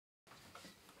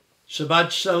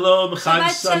Shabbat Shalom, Chag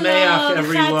Sameach,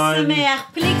 everyone. Chag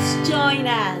Sameach. Please join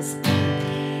us.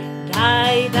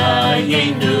 Dai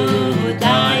dayenu,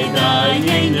 dai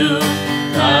dayenu,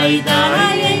 dai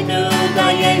dayenu,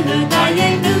 dayenu,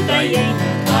 dayenu,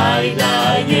 dayenu, dai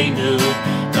dayenu,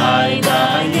 dai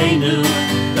dayenu,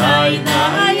 dai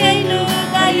dayenu,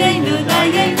 dayenu,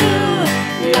 dayenu.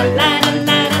 La la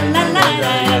la la la la la la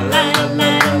la.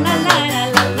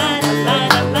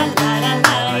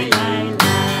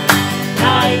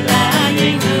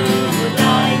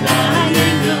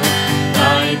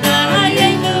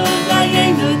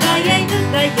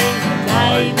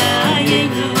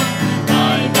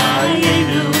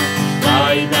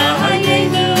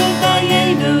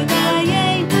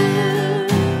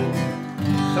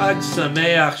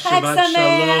 Sameach, Shabbat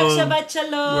Shalom. Shabbat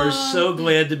Shalom. We're so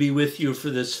glad to be with you for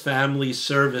this family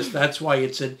service. That's why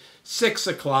it's at 6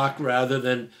 o'clock rather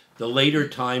than the later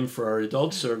time for our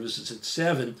adult services at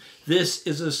 7. This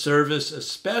is a service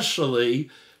especially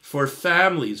for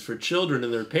families, for children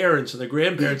and their parents and their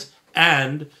grandparents,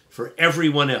 and for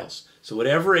everyone else. So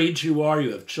whatever age you are,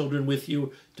 you have children with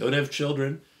you, don't have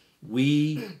children,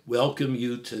 we welcome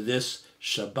you to this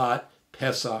Shabbat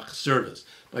Pesach service.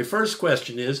 My first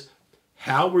question is,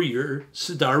 how were your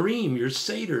Sedarim, your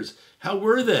Seders? How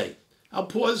were they? I'll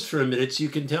pause for a minute so you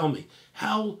can tell me.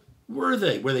 How were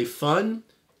they? Were they fun?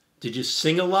 Did you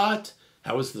sing a lot?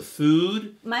 How was the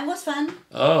food? Mine was fun.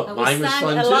 Oh, mine was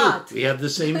fun too. Lot. We have the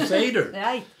same Seder.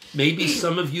 Right. Maybe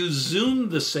some of you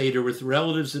Zoomed the Seder with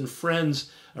relatives and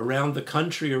friends around the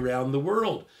country, around the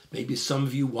world. Maybe some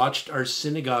of you watched our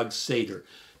synagogue Seder.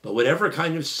 But whatever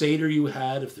kind of Seder you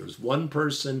had, if there was one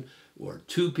person or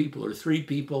 2 people or 3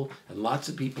 people and lots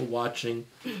of people watching,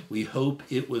 we hope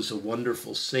it was a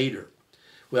wonderful Seder.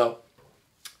 Well,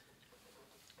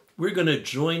 we're going to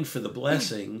join for the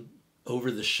blessing over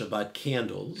the Shabbat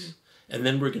candles, and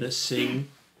then we're going to sing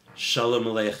Shalom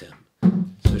Aleichem.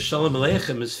 So Shalom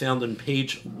Aleichem is found on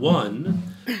page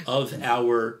 1 of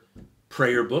our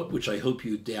prayer book, which I hope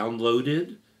you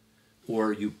downloaded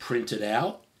or you printed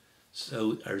out.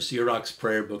 So our Xerox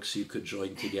prayer book so you could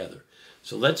join together.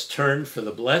 So let's turn for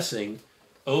the blessing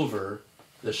over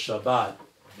the Shabbat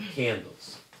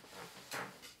candles.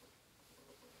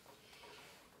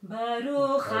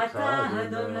 Baruch atah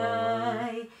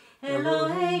Adonai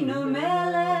Eloheinu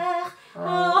melech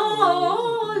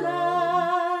haolam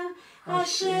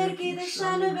asher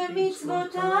kideshanu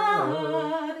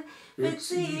b'mitzvotav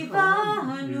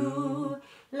v'tzivanu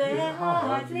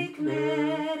להדליק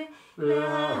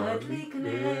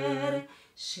נר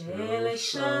של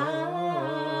שבת.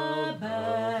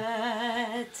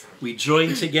 We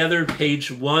join together,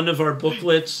 page 1 of our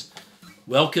booklets,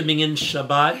 welcoming in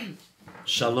Shabbat,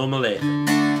 Shalom Aleichem.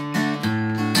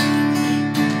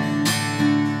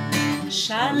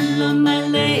 Shalom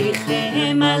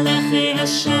Aleichem, מלאכי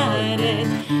השרת,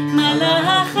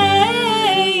 מלאכי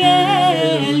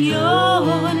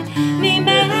עליון,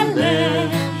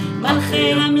 ממלך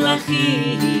מלכי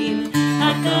המלכים,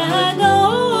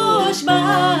 הקדוש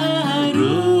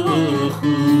ברוך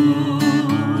הוא.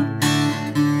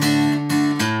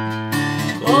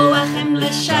 כוחם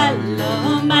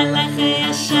לשלום, מלאכי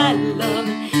השלום,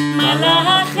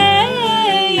 מלאכי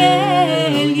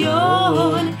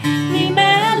עליון,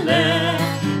 ממלך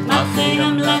מלכי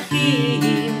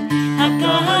המלכים,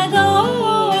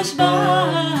 הקדוש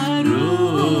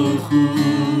ברוך הוא.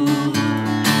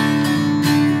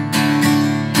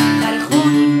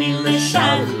 ברכוני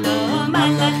לשלום,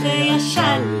 מלאכי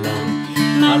השלום,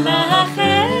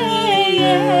 מלאכי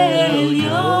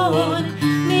עליון,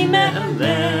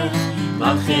 ממלך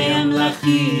מלכי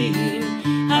המלכים,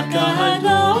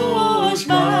 הקדוש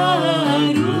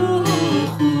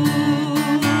ברוך הוא.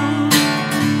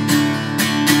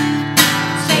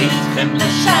 צאתכם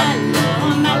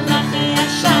לשלום, מלאכי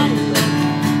השלום,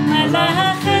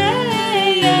 מלאכי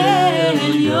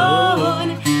עליון,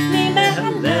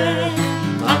 ממלך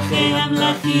מלכי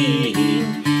המלכים,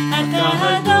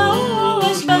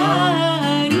 הקדוש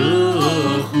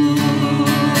ברוך הוא.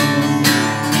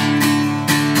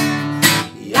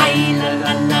 לילה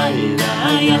לילה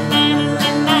לילה לילה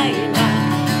לילה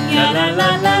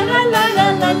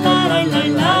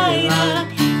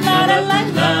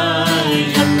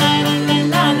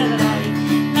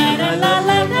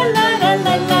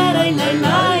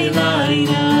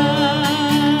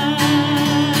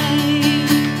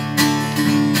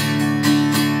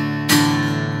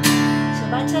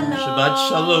Shabbat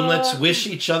Shalom. Let's wish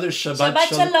each other Shabbat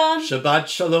Shalom. Shabbat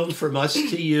Shalom from us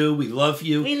to you. We love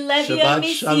you. We love you. Shabbat I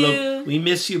miss Shalom. you. We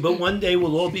miss you, but one day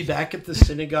we'll all be back at the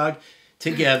synagogue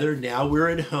together. Now we're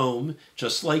at home,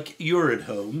 just like you're at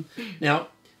home. Now,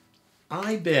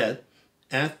 I bet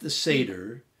at the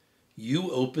Seder,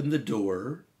 you opened the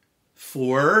door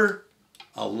for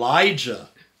Elijah.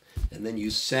 And then you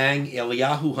sang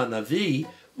Eliyahu Hanavi,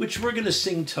 which we're going to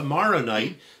sing tomorrow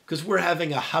night because we're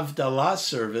having a Havdalah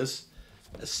service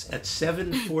at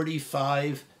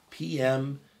 7:45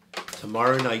 p.m.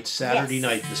 tomorrow night, Saturday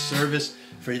night. The service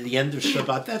for the end of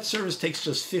Shabbat. That service takes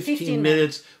just 15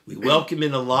 minutes. We welcome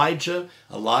in Elijah.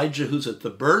 Elijah, who's at the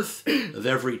birth of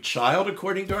every child,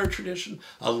 according to our tradition.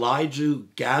 Elijah, who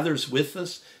gathers with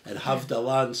us at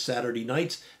Havdalah on Saturday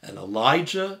nights. And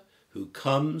Elijah, who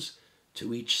comes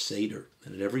to each Seder.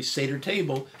 And at every Seder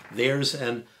table, there's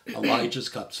an Elijah's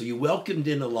cup. So you welcomed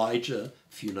in Elijah a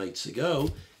few nights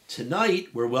ago. Tonight,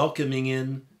 we're welcoming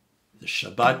in the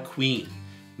Shabbat Queen.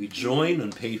 We join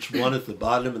on page 1 at the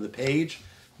bottom of the page,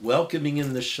 welcoming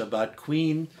in the Shabbat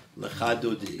Queen, Lecha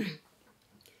Dodi.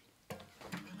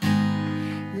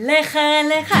 Lecha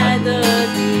lecha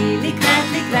dodi, likrat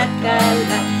likrat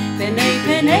kala, penei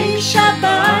penei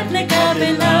Shabbat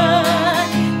nekabela.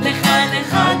 Lecha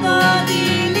lecha dodi,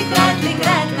 likrat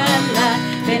likrat kala,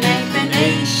 penei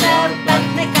penei Shabbat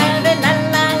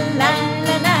nekabela. La la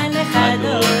la la lecha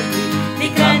dodi,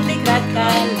 likrat likrat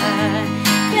kala,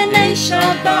 penei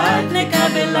Shabbat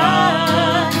nekabela.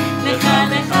 Lecha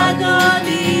lecha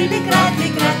dodi, likrat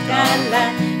likrat kala,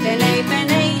 penei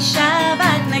penei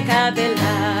Shabbat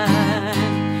nekabela.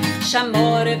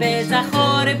 שמור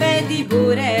וזכור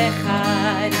בדיבור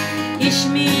אחד,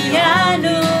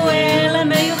 השמיענו אל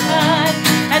המיוחד,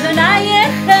 אדוני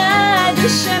אחד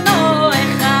ושמו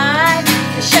אחד,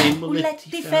 לשם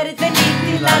ולתפארת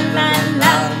ולתהילה. לה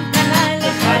לה לה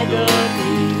לך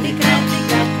דודי, לקראת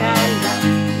לקראת קלה,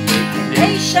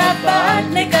 פני שבת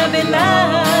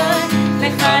נקבלה.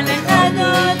 לך לך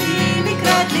דודי,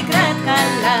 לקראת לקראת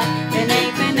קלה, פני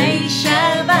פני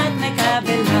שבת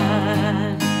נקבלה.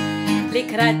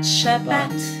 לקראת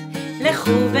שבת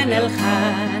לכו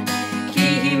ונלכה, כי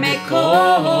היא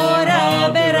מקור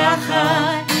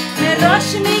הברכה,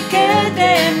 מראש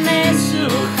מקדם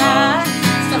משוכה,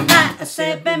 סוף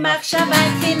מעשה במחשבה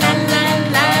תחילה. לה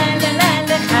לה לה לה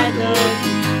לך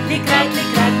דודי, לקראת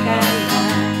לקראת קלה,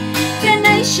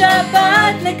 פני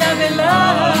שבת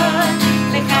נקבלה.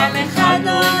 לך לך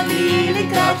דודי,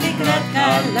 לקראת לקראת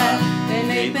קלה,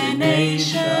 פני פני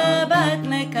שבת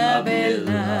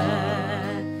נקבלה.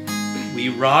 We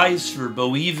rise for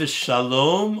Boiva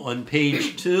Shalom on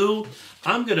page 2.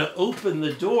 I'm going to open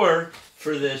the door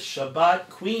for the Shabbat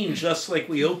Queen, just like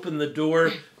we opened the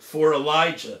door for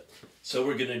Elijah. So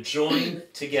we're going to join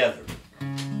together.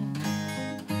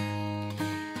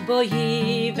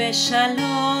 Boiva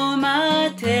Shalom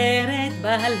ateret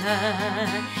bala,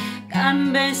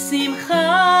 גם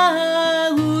בשמחה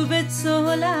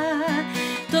ובצהלה,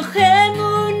 תוך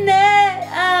אמונה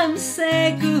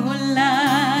עמסי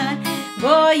גאולה.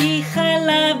 בואי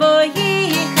חלה,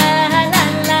 בואי חלה, לה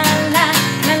לה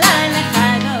לה לה לך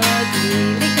דודי,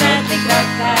 לקראת לקראת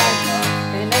קלה,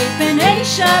 פני פני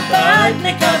שבת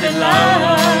נקבלה.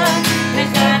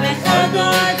 לך לך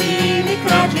דודי,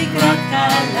 לקראת לקראת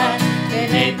קלה,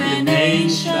 פני פני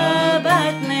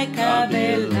שבת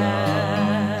נקבלה.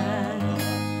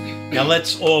 Now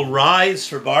let's all rise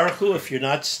for Baruch Hu. If you're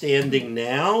not standing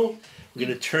now, we're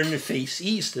going to turn to face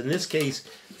east. In this case,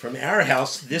 from our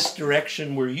house, this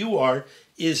direction where you are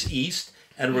is east,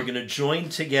 and we're going to join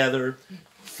together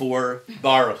for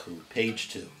Baruch Hu, page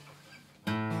 2.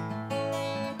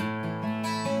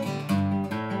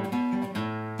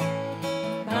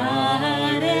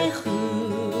 Baruch Hu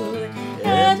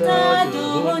et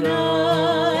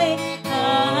Adonai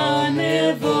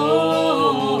ha-mevorach.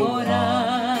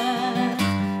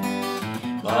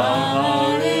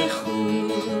 Baruch Hu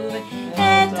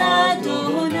et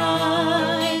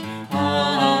Adonai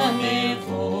ha-mevorach.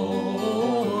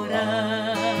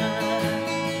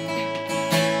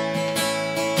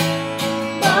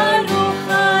 Baruch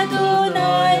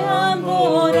Adonai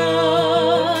ha-mevorach,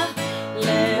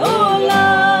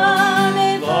 le'olam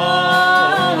evarech.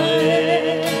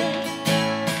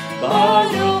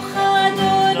 Baruch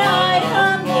Adonai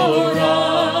ha-mevorach,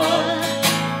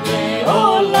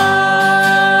 le'olam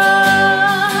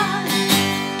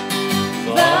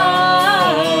varech.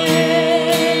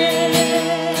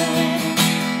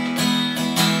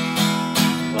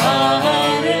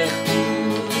 Baruch Hu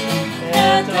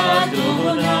et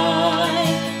Adonai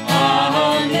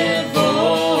ha-mevorach.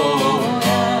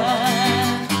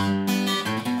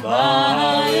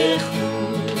 Baruch Hu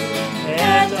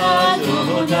et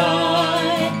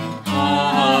Adonai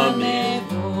ha-mevorach.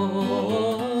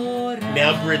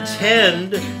 Now pretend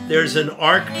there's an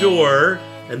ark door,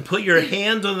 and put your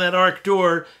hand on that ark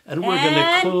door, and we're going to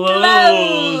And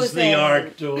close close the it.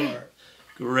 ark door.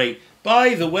 Great.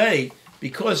 By the way,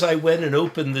 because I went and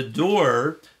opened the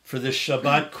door for the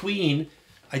Shabbat Queen,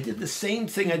 I did the same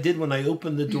thing I did when I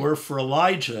opened the door for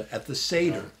Elijah at the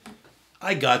Seder.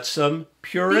 I got some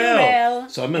Purell.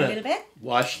 So I'm going to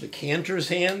wash the Cantor's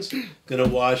hands, going to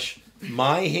wash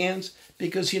my hands,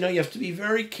 because, you have to be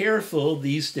very careful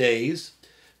these days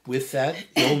with that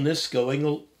illness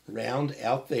going around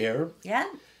out there. Yeah.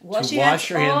 Wash your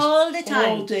hands all the time.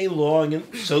 All day long,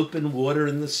 and soap and water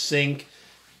in the sink.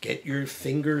 Get your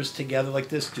fingers together like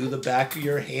this. Do the back of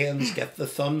your hands. Get the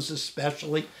thumbs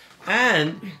especially.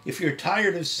 And if you're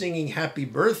tired of singing Happy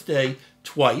Birthday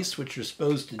twice, which you're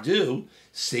supposed to do,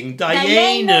 sing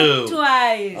Dayenu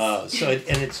twice.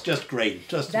 And it's just great.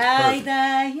 Just perfect.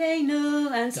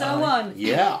 Dayenu, and so on.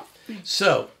 Yeah.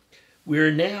 So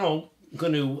we're now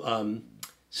going to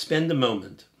spend a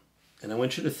moment, and I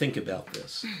want you to think about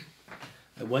this.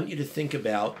 I want you to think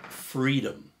about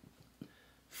freedom.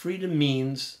 Freedom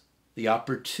means the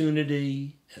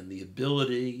opportunity and the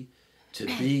ability to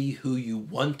be who you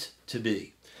want to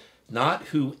be, not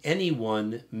who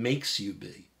anyone makes you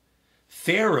be.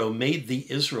 Pharaoh made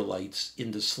the Israelites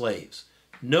into slaves.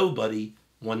 Nobody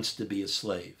wants to be a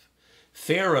slave.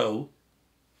 Pharaoh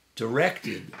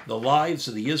directed the lives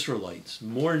of the Israelites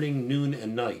morning, noon,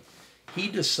 and night. He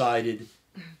decided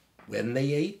when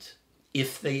they ate,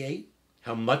 if they ate,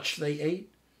 how much they ate,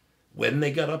 when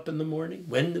they got up in the morning,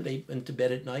 when they went to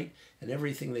bed at night, and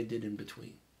everything they did in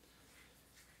between.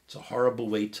 It's a horrible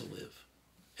way to live.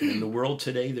 And in the world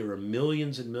today, there are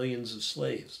millions and millions of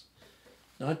slaves.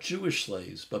 Not Jewish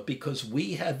slaves, but because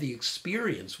we had the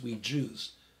experience, we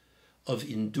Jews, of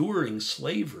enduring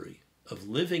slavery, of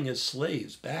living as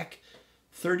slaves back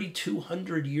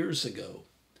 3,200 years ago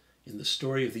in the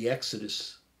story of the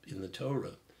Exodus in the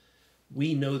Torah.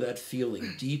 We know that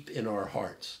feeling deep in our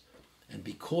hearts. And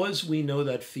because we know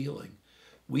that feeling,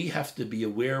 we have to be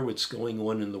aware what's going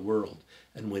on in the world.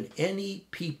 And when any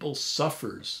people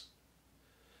suffers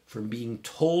from being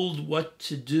told what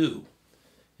to do,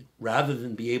 rather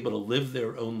than be able to live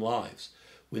their own lives,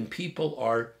 when people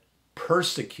are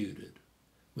persecuted,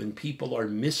 when people are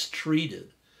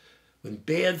mistreated, when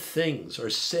bad things are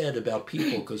said about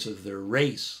people because of their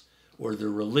race or their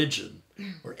religion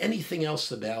or anything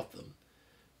else about them,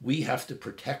 we have to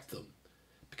protect them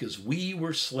because we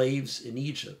were slaves in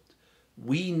Egypt.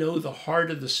 We know the heart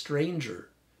of the stranger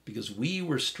because we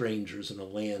were strangers in a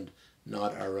land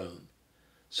not our own.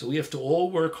 So we have to all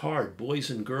work hard, boys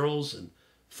and girls and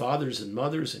fathers and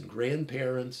mothers and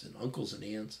grandparents and uncles and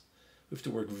aunts. We have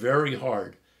to work very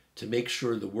hard to make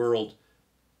sure the world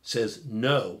says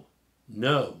no,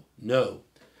 no, no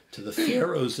to the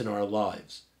pharaohs in our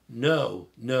lives. No,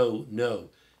 no, no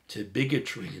to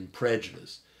bigotry and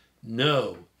prejudice.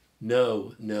 No,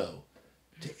 no, no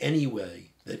to any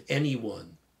way that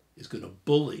anyone is going to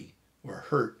bully or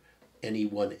hurt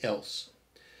anyone else.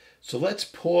 So let's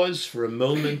pause for a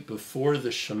moment before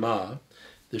the Shema.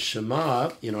 The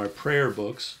Shema in our prayer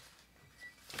books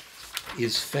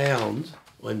is found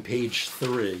on page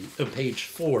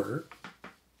 4.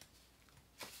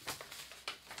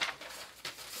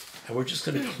 And we're just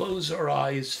going to close our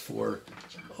eyes for,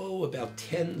 about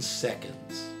 10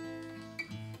 seconds.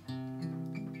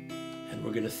 And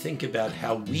we're going to think about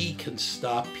how we can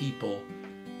stop people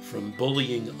from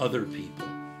bullying other people.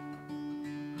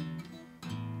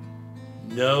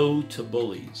 No to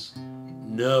bullies.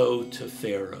 No to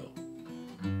Pharaoh.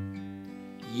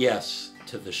 Yes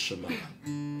to the Shema.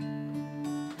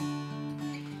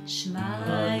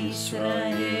 Shema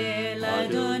Yisrael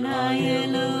Adonai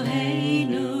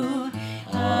Eloheinu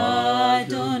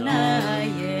Adonai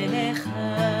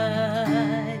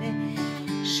Echad.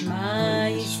 Shema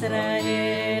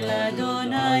Yisrael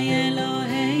Adonai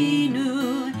Eloheinu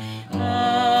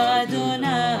Adonai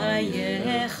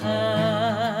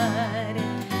Echad.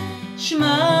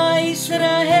 Shema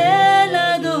Yisrael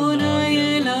Adonai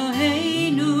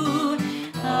Eloheinu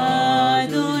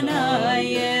Adonai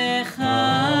Echad.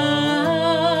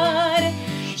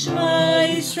 Shema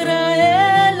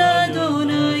Yisrael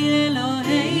Adonai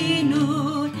Eloheinu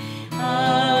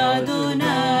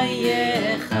Adonai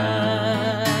Echad.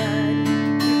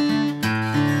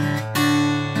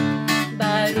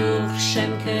 Baruch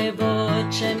Shem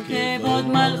Kevod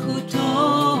Malchuto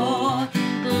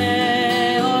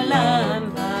Le'olam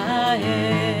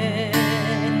Va'ed.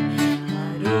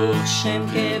 Baruch Shem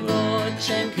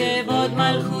Kevod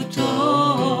Malchuto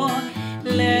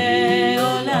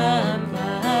Le'olam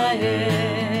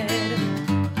Va'ed.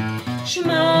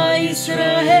 Shema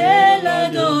Yisrael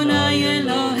Adonai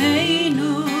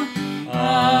Eloheinu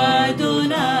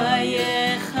Adonai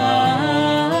Echad.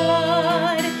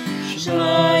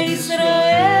 Shema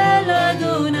Yisrael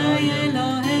Adonai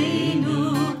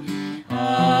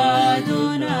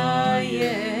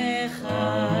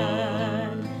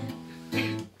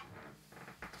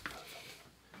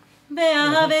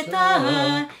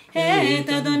ואהבת את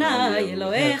אדוני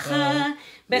אלוהיך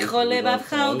בכל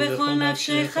לבבך ובכל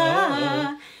נפשך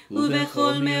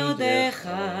ובכל מאודיך.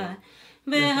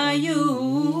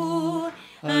 והיו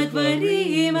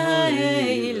הדברים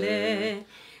האלה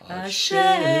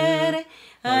אשר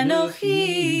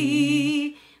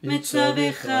אנוכי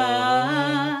מצווך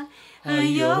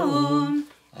היום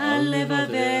על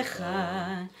לבביך,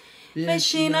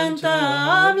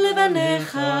 ושיננתם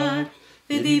לבניך,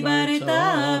 ודיברת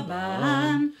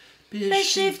בם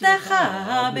בשבתך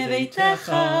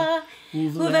בביתך,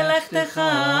 ובלכתך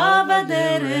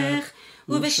בדרך,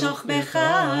 ובשוכבך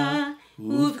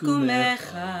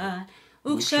ובקומך,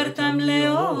 וקשרתם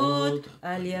לעוד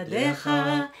על ידיך,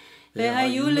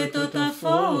 והיו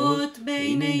לטוטפות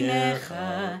בין עיניך,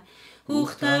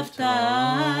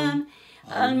 וכתבתם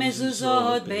על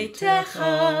מזוזות ביתך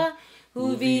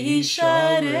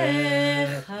ובישעריך.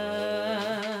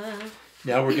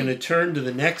 Now we're going to turn to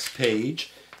the next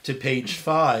page, to page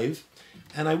 5,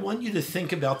 and I want you to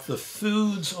think about the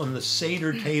foods on the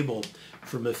Seder table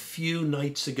from a few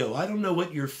nights ago. I don't know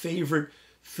what your favorite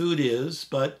food is,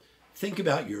 but think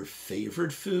about your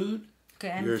favorite food,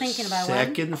 Okay, I'm your thinking about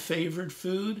second favorite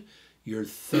food, your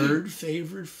third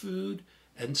favorite food,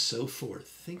 and so forth.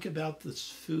 Think about the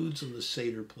foods on the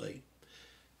Seder plate.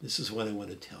 This is what I want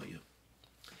to tell you.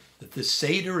 That the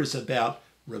Seder is about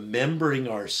remembering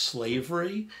our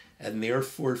slavery and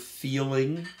therefore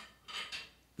feeling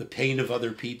the pain of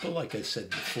other people, like I said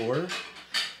before.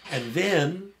 And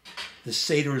then the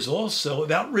Seder is also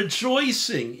about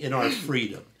rejoicing in our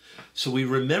freedom. So we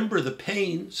remember the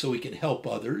pain so we can help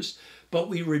others, but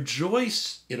we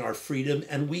rejoice in our freedom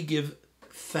and we give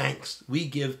thanks. We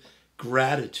give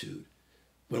gratitude.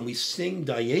 When we sing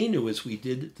Dayenu, as we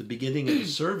did at the beginning of the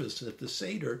service at the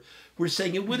Seder, we're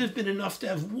saying it would have been enough to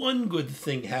have one good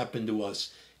thing happen to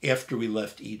us after we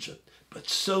left Egypt. But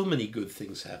so many good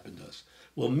things happened to us.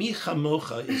 Well, Mi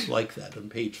Chamocha is like that on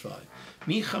page 5.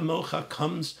 Mi Chamocha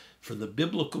comes from the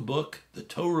biblical book, the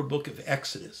Torah book of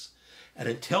Exodus. And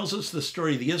it tells us the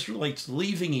story of the Israelites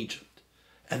leaving Egypt.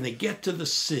 And they get to the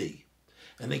sea.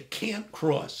 And they can't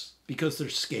cross because they're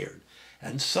scared.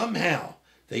 And somehow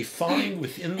they find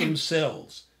within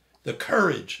themselves the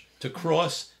courage to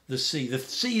cross the sea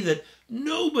that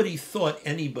nobody thought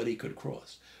anybody could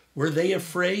cross. Were they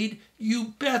afraid?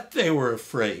 You bet they were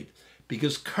afraid,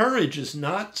 because courage is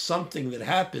not something that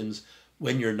happens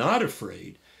when you're not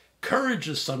afraid. Courage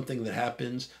is something that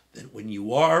happens that when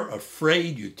you are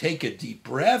afraid, you take a deep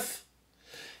breath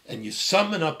and you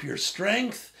summon up your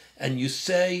strength and you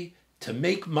say, to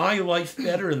make my life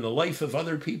better and the life of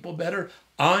other people better,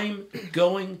 I'm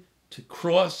going to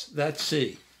cross that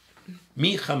sea.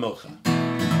 Mi chamocha.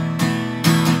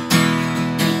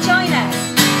 Join us.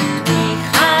 Mi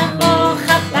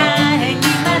chamocha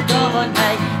b'elim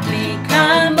Adonai, mi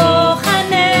chamocha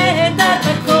nehedar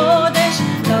b'kodesh,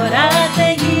 nora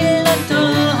tehilloto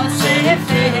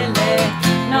sefele,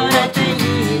 nora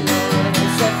tehilloto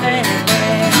sefele.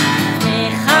 Mi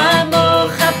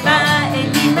chamocha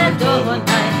b'elim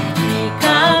Adonai, mi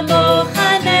chamocha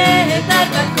nehedar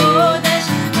b'kodesh,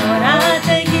 nora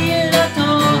tehilloto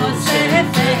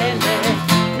sefele,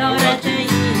 nora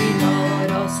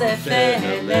tehilloto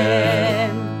sefele.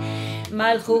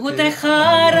 מלכותך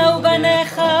ראו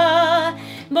בניך,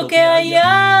 בוקע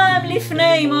ים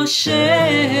לפני משה.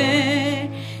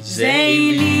 זה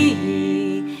לי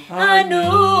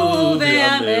ענו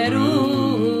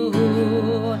ואמרו,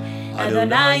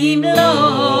 אדוני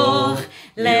ימלוך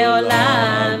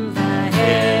לעולם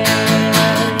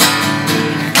ועד. מי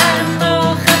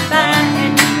כמוך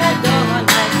בנים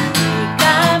אדוני, מי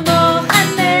כמוך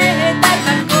נהדר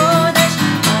בקודש,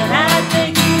 נורא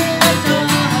תהילתו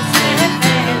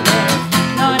ספלה,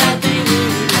 נורא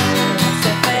תהילתו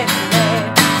ספלה.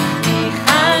 מי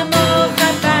כמוך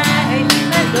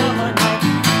בנים אדוני,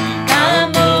 מי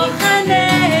כמוך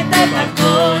נהדר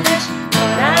בקודש,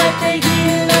 נורא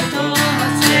תהילתו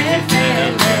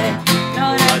ספלה,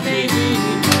 נורא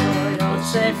תהילתו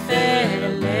ספלה.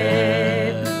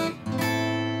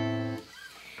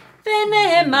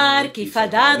 ונאמר כי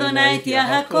פדה אדוני את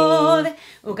יעקב,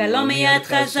 וגלו מיד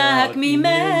חזק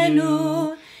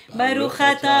ממנו. ברוך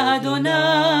אתה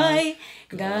אדוני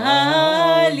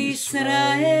גאל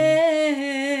ישראל.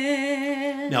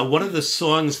 Now, one of the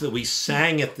songs that we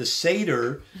sang at the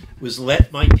Seder was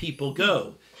Let My People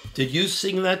Go. Did you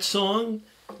sing that song?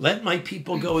 Let My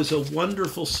People Go is a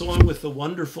wonderful song with a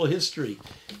wonderful history.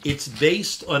 It's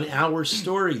based on our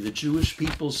story, the Jewish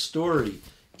people's story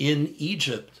in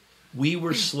Egypt. We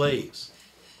were slaves.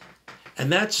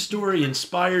 And that story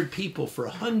inspired people for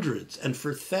hundreds and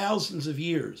for thousands of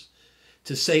years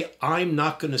to say, I'm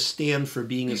not going to stand for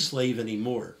being a slave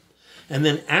anymore. And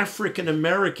then African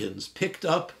Americans picked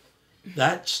up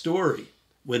that story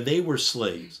when they were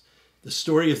slaves, the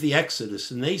story of the Exodus,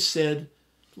 and they said,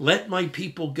 let my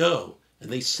people go. And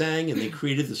they sang and they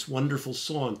created this wonderful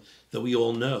song that we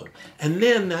all know. And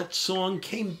then that song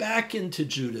came back into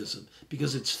Judaism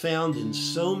because it's found in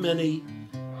so many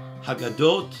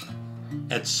Haggadot,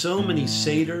 at so many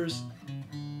Seders,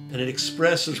 and it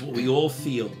expresses what we all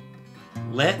feel.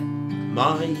 Let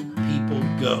my people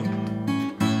go.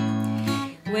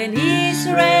 When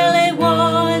Israel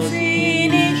was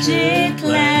in Egypt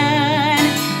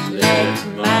land, let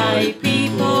my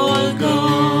people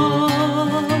go.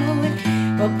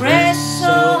 Oppressed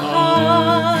so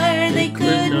hard they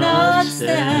could not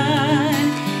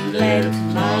stand, let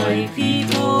my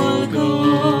people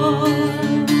go.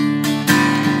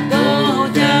 Go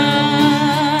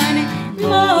down,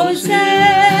 Moses,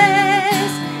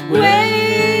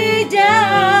 way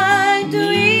down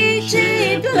to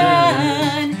Egypt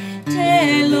land,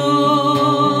 tell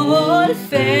old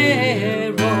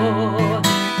Pharaoh,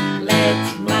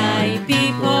 let my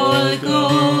people go.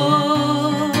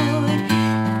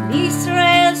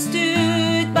 Israel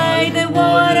stood by the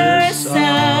water's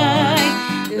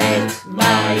side, let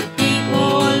my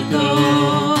people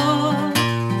go.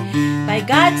 By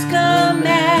God's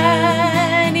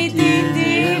command it did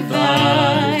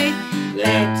divide,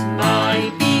 let my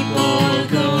people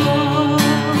go.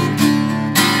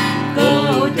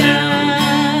 Go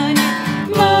down,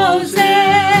 Moses,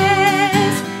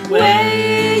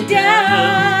 way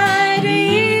down to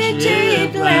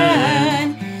Egypt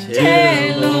land,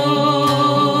 tell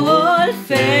old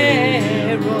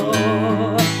Pharaoh,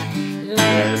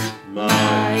 let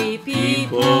my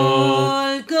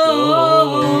people go.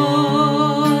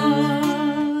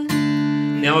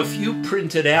 Now, if you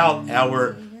printed out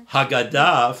our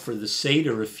Haggadah for the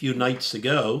Seder a few nights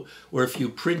ago, or if you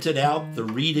printed out the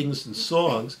readings and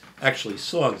songs, actually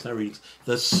songs, not readings,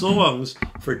 the songs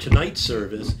for tonight's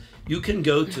service, you can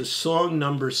go to song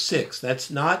number 6. That's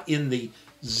not in the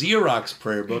Xerox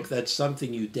prayer book. That's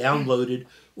something you downloaded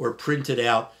or printed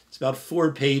out. It's about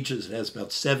 4 pages. It has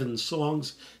about 7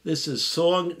 songs. This is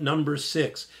song number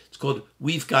 6. It's called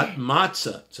We've Got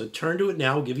Matzah. So turn to it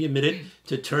now. I'll give you a minute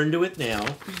to turn to it now.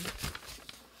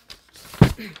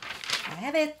 I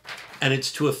have it. And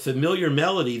it's to a familiar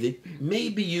melody that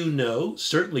maybe you know.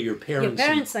 Certainly your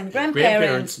parents, and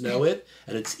grandparents know it.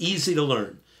 And it's easy to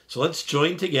learn. So let's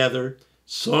join together.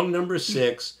 Song number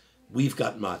 6, We've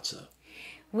Got Matzah.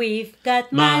 We've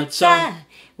got matzah,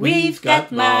 we've got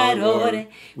maror,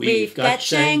 we've got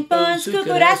shank bones, who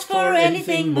could ask for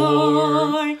anything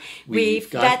more? We've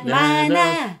got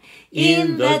manna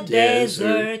in the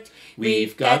desert,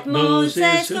 we've got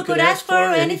Moses, who could ask for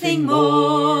anything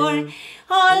more?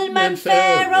 Old man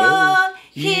Pharaoh,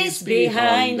 he's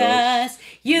behind us,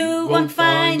 you won't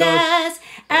find us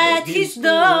at his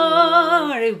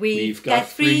door. We've got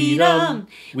freedom,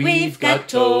 we've got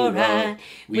Torah,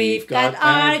 we've got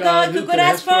our God, who could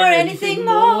ask for anything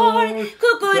more?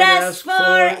 Who could ask for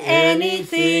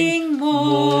anything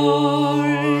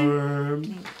more?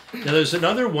 Now there's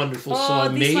another wonderful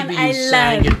song. This Maybe one I you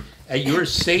sang love. it at your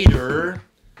Seder.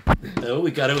 Oh,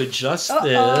 we got to adjust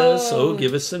this. Oh,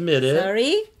 give us a minute.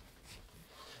 Sorry?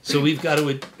 So we've got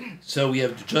to, so we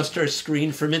have to adjust our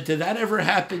screen for a minute. Did that ever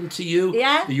happen to you?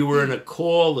 Yeah. You were in a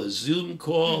call, a Zoom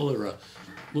call, or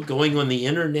going on the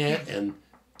internet and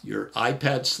your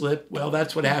iPad slipped? Well,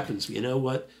 that's what happens. You know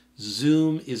what?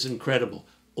 Zoom is incredible.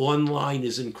 Online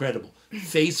is incredible.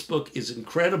 Facebook is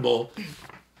incredible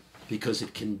because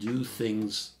it can do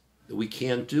things that we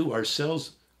can't do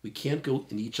ourselves. We can't go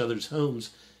in each other's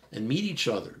homes and meet each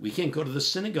other. We can't go to the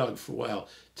synagogue for a while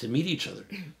to meet each other.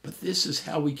 But this is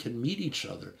how we can meet each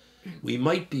other. We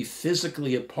might be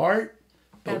physically apart,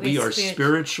 but we are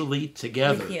spiritually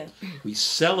together. We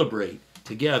celebrate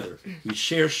together. We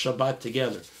share Shabbat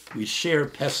together. We share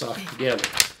Pesach together.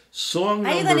 Song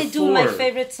Are you number going to 4. do my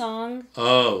favorite song?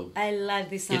 Oh. I love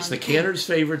this song. It's the Cantor's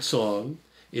favorite song.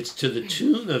 It's to the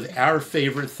tune of Our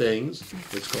Favorite Things.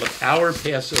 It's called Our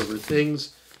Passover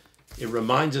Things. It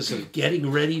reminds us of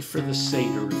getting ready for the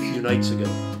Seder a few nights ago.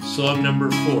 Song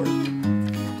number 4.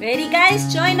 Ready,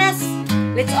 guys? Join us.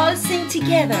 Let's all sing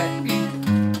together.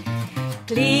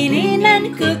 Cleaning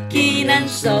and cooking and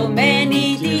so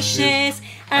many dishes.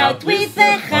 Out with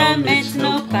the chametz,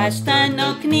 no pasta,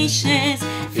 no knishes.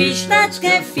 Fish that's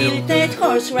gefilte,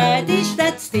 horseradish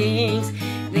that stings.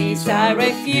 These are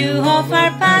a few of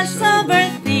our Passover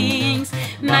things.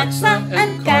 Matzah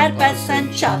and karpas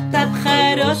and chopped up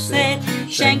charoset,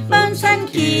 shank bones and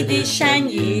kiddush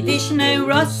and Yiddish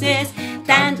neurosis,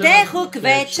 Tante who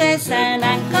kvetches and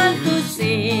uncle who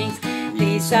sings.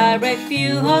 These are a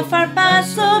few of our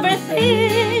Passover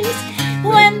things.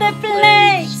 When the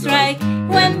plagues strike,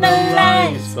 when the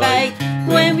lights bite,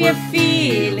 when we're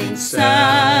feeling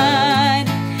sad,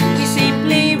 we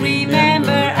simply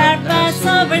remember our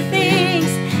Passover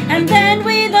things, and then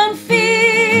we don't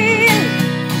feel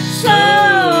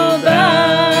so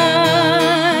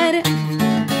bad.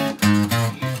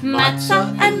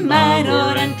 Matzah and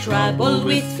maror and trouble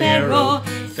with Pharaoh,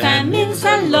 famines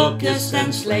and locusts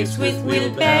and slaves with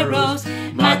wheelbarrows,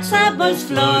 matzah balls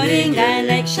floating and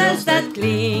eggshells that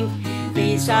cling.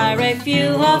 These are a few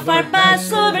of our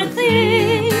Passover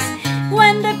things.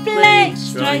 When the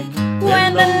plagues strike,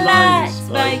 when the lights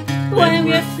bite, when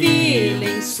we're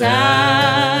feeling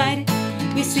sad,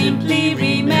 we simply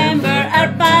remember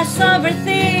our Passover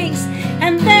things,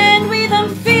 and then we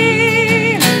don't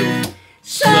feel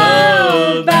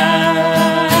so bad.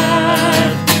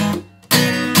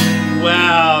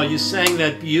 Wow, you sang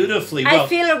that beautifully. I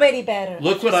feel already better.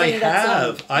 Look what I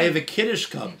have. I have a Kiddush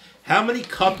cup. How many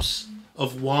cups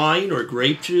of wine or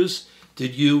grape juice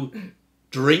did you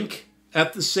drink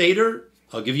at the Seder?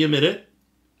 I'll give you a minute.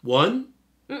 1,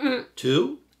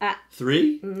 2,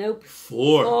 3, Nope.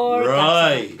 4.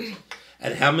 Right.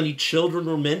 And how many children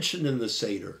were mentioned in the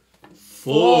Seder?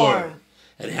 4.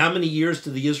 And how many years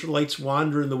did the Israelites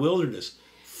wander in the wilderness?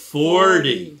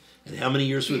 40. And how many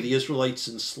years were the Israelites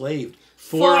enslaved?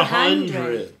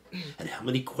 400. And how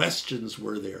many questions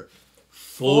were there?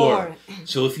 4.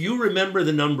 So if you remember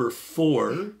the number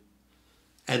 4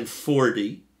 and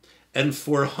 40 and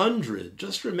 400,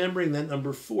 just remembering that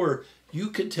number 4,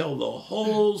 you can tell the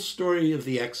whole story of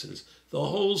the Exodus, the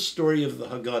whole story of the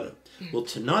Haggadah. Well,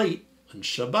 tonight on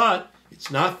Shabbat, it's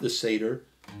not the Seder.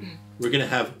 We're going to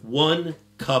have 1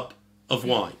 cup of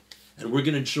wine, and we're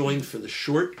going to join for the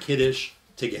short Kiddush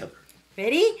together.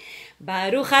 Ready?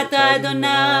 Baruch atah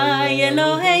Adonai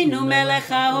Eloheinu melech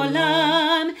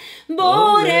haolam,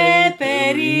 borei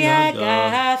peri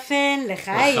hagafen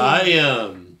l'chaim.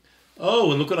 L'chaim.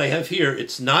 Oh, and look what I have here.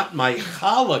 It's not my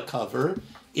challah cover,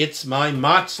 it's my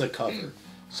matzah cover.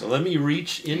 So let me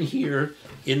reach in here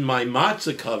in my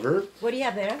matzah cover. What do you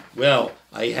have there? Well,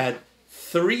 I had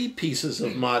 3 pieces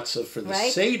of matzah for the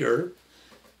Seder.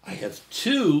 I have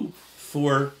 2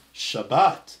 for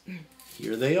Shabbat.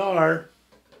 Here they are.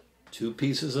 2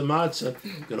 pieces of matzah.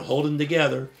 I'm going to hold them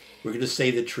together. We're going to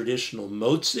say the traditional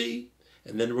motzi,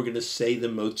 and then we're going to say the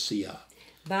motziah.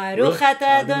 Baruch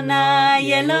atah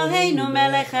Adonai Eloheinu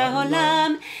melech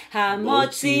haolam,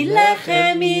 hamotzi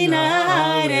lechem min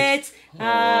haaretz.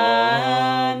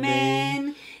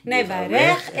 Amen.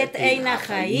 Nevarech et ein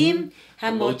hachaim,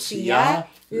 hamotziah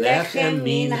lechem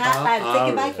min haaretz.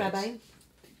 Take a bite, Rabbi.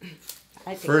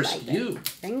 First, you.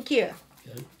 Thank you.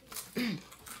 Okay.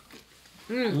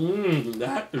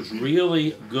 That is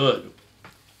really good.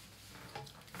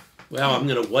 Well, I'm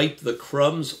going to wipe the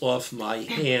crumbs off my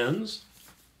hands.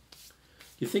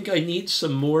 You think I need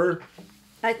some more?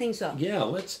 I think so. Yeah,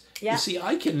 let's. Yeah. You see,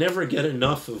 I can never get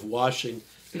enough of washing.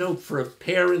 You know, for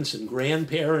parents and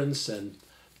grandparents and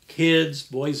kids,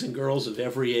 boys and girls of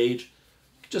every age,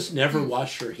 just never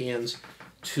wash your hands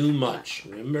too much,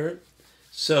 remember?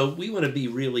 So we want to be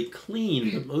really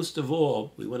clean, but most of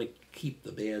all, we want to keep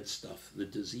the bad stuff, the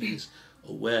disease,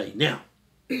 away. Now,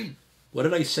 what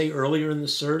did I say earlier in the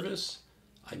service?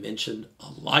 I mentioned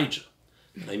Elijah.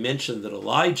 And I mentioned that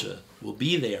Elijah will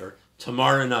be there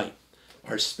tomorrow night.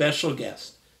 Our special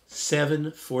guest,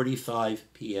 7:45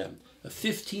 p.m. A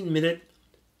 15-minute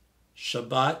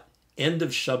Shabbat, end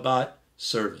of Shabbat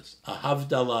service, a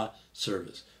Havdalah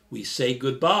service. We say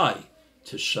goodbye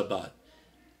to Shabbat.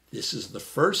 This is the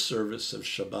first service of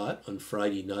Shabbat on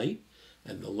Friday night,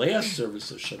 and the last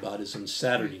service of Shabbat is on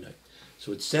Saturday night.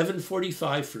 So at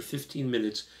 7:45 for 15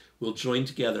 minutes, we'll join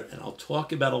together, and I'll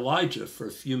talk about Elijah for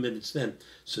a few minutes then,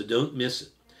 so don't miss it.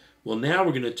 Well, now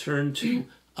we're going to turn to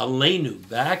Aleinu,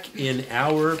 back in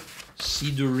our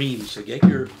Sidurim. So get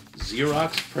your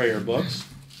Xerox prayer books,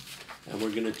 and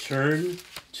we're going to turn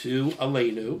to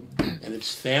Aleinu, and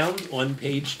it's found on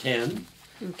page 10,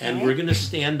 and we're going to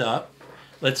stand up.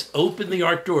 Let's open the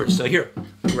ark door. So here,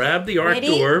 grab the ark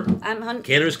door.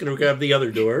 Cantor's going to grab the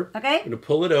other door. Okay. We're going to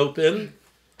pull it open,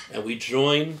 and we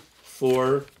join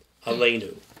for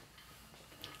Aleinu.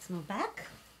 Let's move back.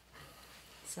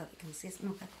 So you can see us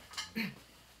move back.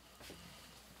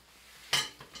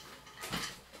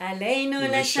 עלינו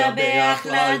לשבח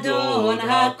לאדון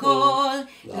הכל,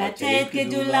 לתת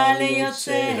גדולה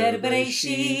ליוצר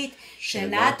בראשית,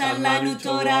 שנתן לנו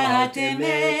תורת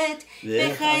אמת,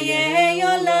 וחיי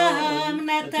עולם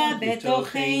נטע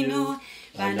בתוכנו,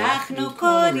 ואנחנו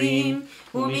קוראים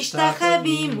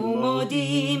ומשתחווים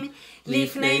ומודים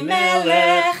לפני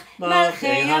מלך מלכי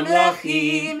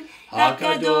המלכים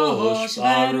הקדוש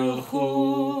ברוך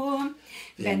הוא.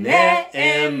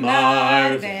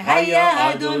 ונאמר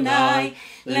והיה אדוני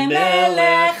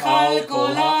למלך על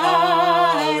כל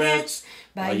הארץ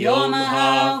ביום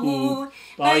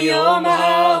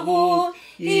ההוא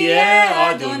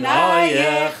יהיה אדוני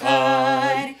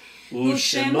אחד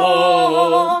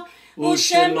ושמו אחד.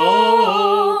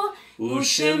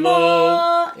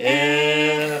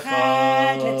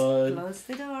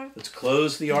 Let's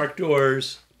close the ark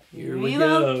doors. Here we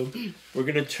go. We're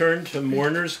going to turn to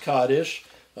Mourner's Kaddish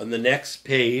on the next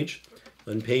page,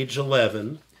 on page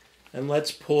 11. And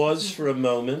let's pause for a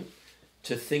moment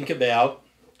to think about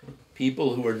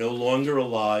people who are no longer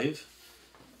alive,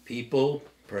 people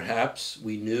perhaps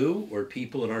we knew, or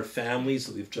people in our families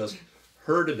that we've just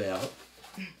heard about.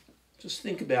 Just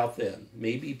think about them.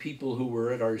 Maybe people who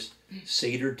were at our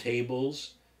Seder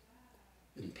tables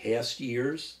in past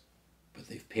years, but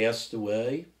they've passed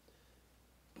away,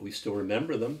 but we still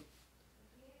remember them.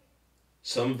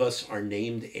 Some of us are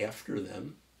named after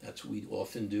them. That's what we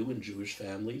often do in Jewish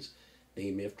families,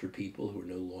 name after people who are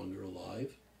no longer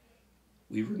alive.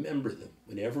 We remember them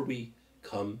whenever we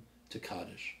come to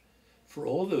Kaddish. For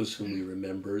all those whom we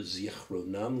remember,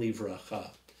 Zichronam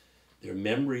Livracha, their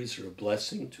memories are a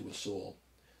blessing to us all.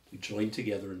 We join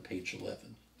together in page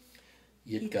 11.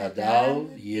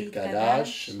 Yitgadal,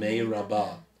 Yitgadash, Shemei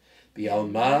Rabbah,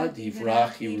 Bialma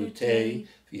Divrach Hirutei,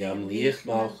 Viamlich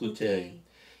Malchutei,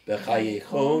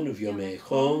 Bechayechon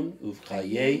Uvyomechon,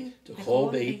 Uvchaye,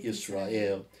 Techol Beit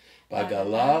Yisrael,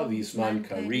 Bagala Vizman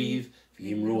Kariv,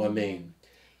 Vimru Amen.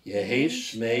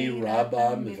 Yehesh Shmei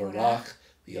Rabbah Mivarach,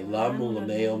 Vialamu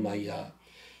Lameo Maya.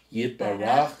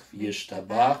 Yitbarach,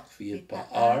 V'yishtabach,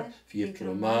 V'yitpa'ar,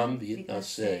 V'yitromam,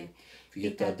 V'yitnaseh,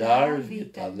 V'yitadar,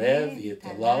 V'yitalev,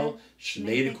 V'yitalal,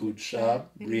 Shnei Kudsha,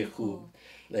 Brichu,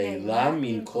 Le'elam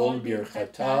min kol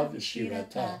birchata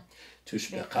v'shirata,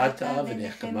 Tushbechata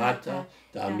v'nechamata,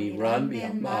 Da'amiran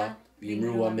bi'ama,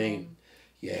 V'imru Amen.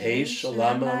 Yehei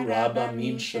Shalama Rabba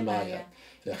min Shemaya,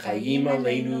 V'chayim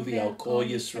aleinu v'al kol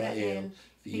Yisrael,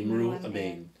 V'imru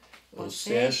Amen.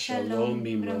 Oseh Shalom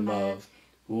mimramav,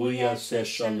 Hu yaseh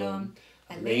Shalom,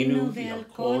 aleinu v'al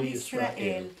kol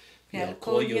Yisrael, v'al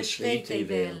kol yoshvei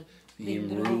tevel,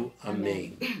 v'imru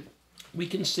Amen. We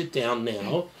can sit down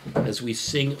now as we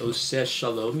sing Oseh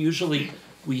Shalom. Usually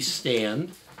we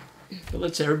stand, but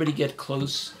let's everybody get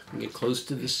close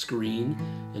to the screen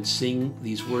and sing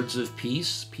these words of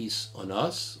peace. Peace on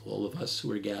us, all of us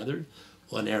who are gathered,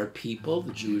 on our people,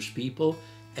 the Jewish people,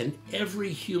 and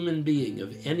every human being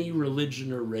of any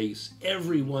religion or race,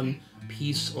 everyone,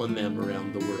 peace on them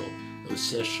around the world.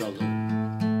 Oseh Shalom.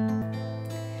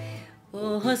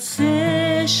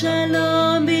 Oseh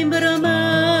Shalom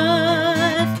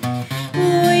bimromav,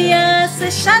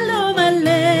 Uyaseh Shalom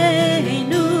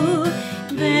aleinu,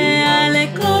 ve'al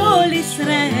kol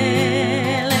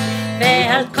Yisrael,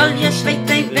 ve'al kol yoshvei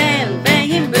tevel,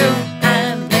 ve'imru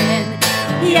Amen.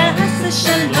 Yaseh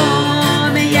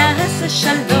Shalom, Yaseh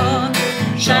Shalom,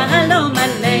 Shalom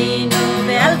aleinu,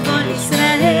 ve'al kol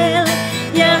Yisrael,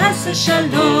 Yaseh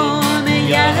Shalom,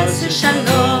 Yaseh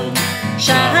Shalom,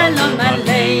 Shalom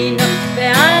aleinu,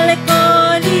 ve'al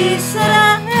kol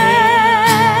Yisrael.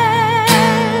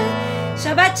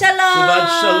 Shabbat Shalom, Shabbat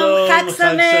Shalom, Chag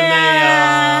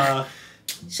Sameach.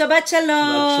 Shabbat Shalom.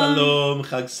 Shabbat Shalom,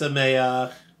 Chag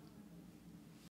Sameach.